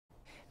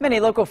Many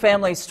local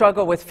families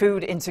struggle with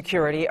food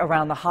insecurity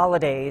around the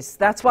holidays.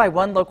 That's why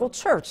one local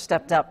church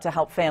stepped up to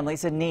help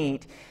families in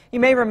need. You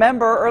may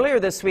remember earlier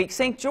this week,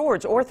 St.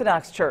 George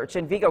Orthodox Church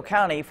in Vigo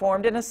County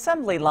formed an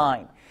assembly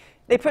line.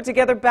 They put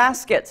together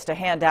baskets to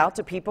hand out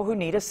to people who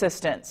need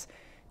assistance.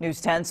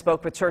 News 10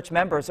 spoke with church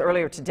members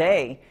earlier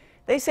today.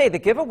 They say the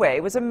giveaway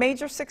was a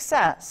major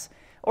success.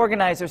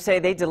 Organizers say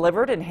they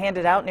delivered and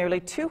handed out nearly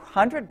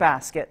 200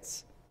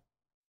 baskets.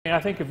 I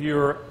think if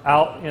you're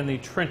out in the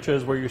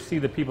trenches where you see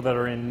the people that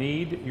are in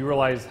need, you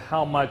realize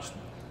how much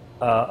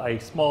a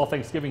small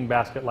Thanksgiving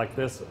basket like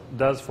this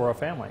does for a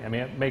family. I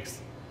mean, it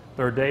makes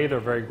their day.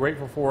 They're very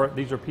grateful for it.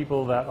 These are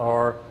people that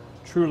are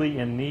truly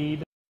in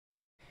need.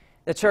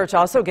 The church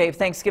also gave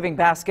Thanksgiving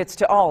baskets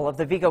to all of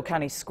the Vigo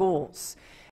County schools.